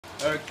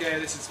Okay,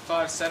 this is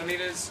 5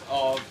 centimeters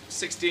of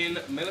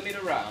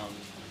 16mm round.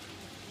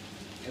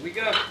 Here we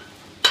go.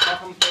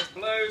 Half on first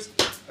blows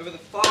over the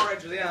far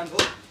edge of the anvil.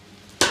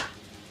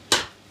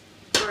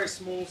 Very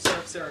small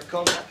surface area of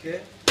contact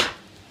here.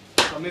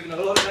 So I'm moving a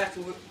lot of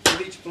metal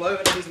with each blow,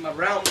 and I'm using my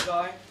round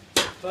die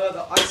to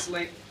further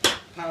isolate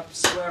pound per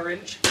square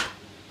inch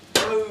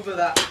over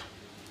that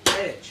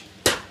edge.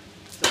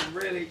 So I'm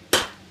really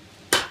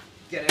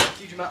getting a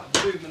huge amount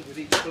of movement with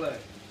each blow.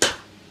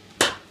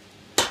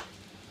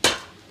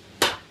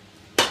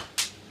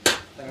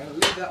 Then I'm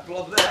going to leave that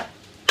blob there,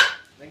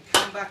 then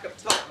come back up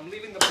top. I'm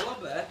leaving the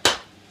blob there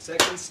so it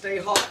can stay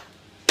hot.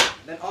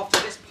 Then after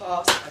this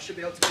pass, I should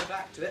be able to go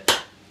back to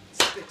it,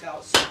 spit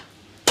out some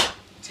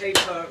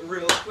taper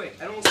real quick.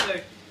 And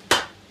also,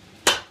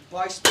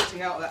 by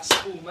spitting out that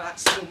small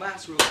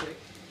mass real quick,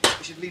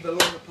 you should leave a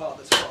longer part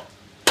that's hot.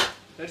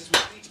 Notice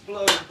with each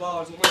blow, the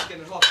bar is almost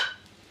getting hot.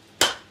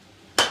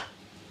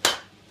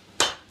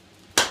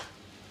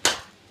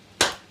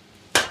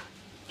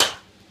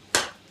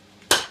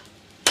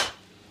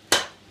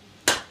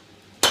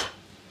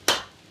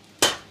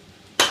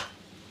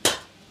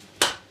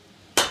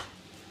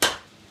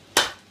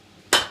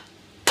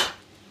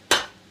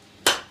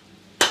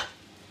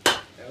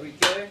 There we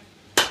go.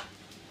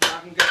 Now I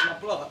can get my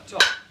blob up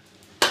top.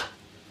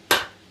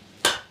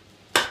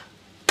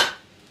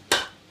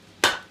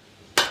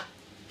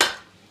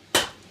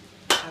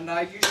 And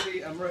I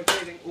usually am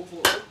rotating all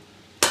four,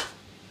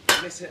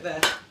 miss it there,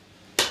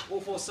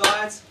 all four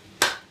sides,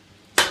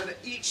 so that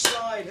each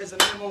side has a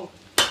minimal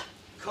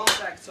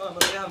contact time on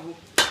the anvil.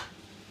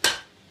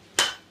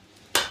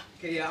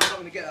 Okay, yeah, I'm not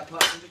going to get that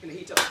part, so I'm just going to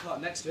heat up the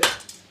part next to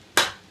it.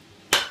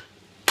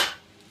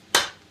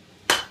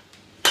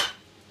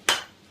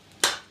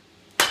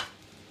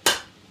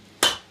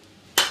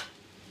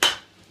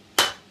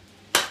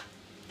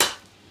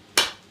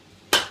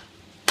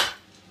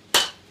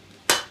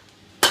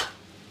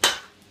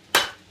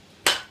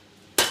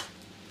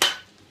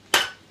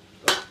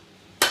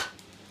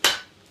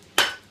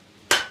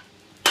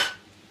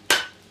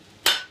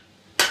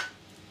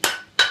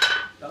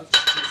 That was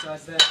just two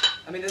sides there.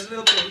 I mean, there's a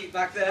little bit of heat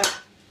back there,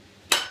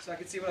 so I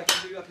can see what I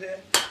can do up here.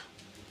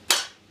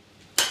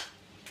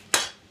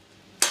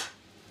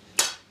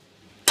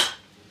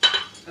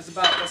 That's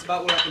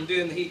about what I can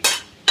do in the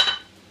heat.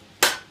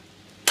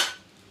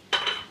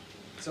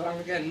 So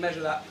I'm going to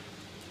measure that.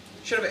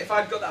 Should have, if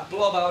I'd got that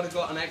blob, I would have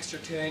got an extra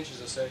 2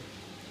 inches or so.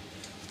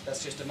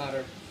 That's just a matter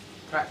of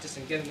practice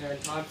and getting there in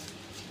time.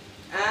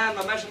 And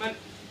my measurement,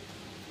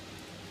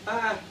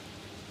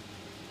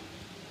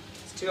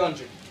 it's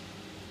 200.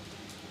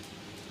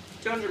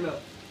 200 mil.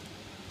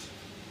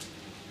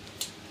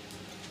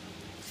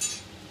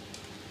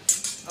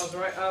 That was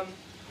right.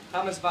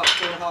 Hammer's about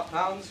 4.5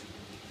 pounds.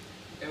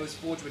 It was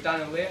forged with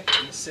Daniel Lear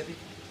in Mississippi.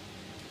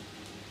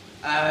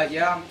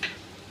 Yeah,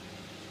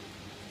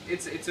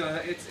 it's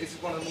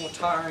one of the more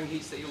tiring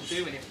heats that you'll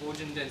do when you're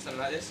forging and doing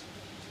something like this.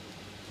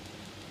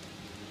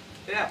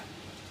 But yeah,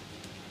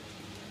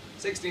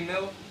 16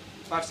 mil,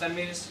 5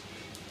 centimeters.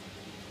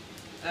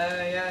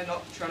 Yeah,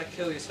 not trying to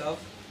kill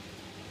yourself.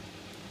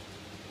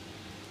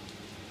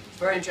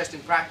 Very interesting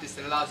practice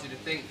that allows you to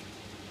think,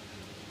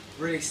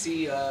 really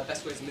see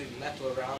best ways of moving metal around.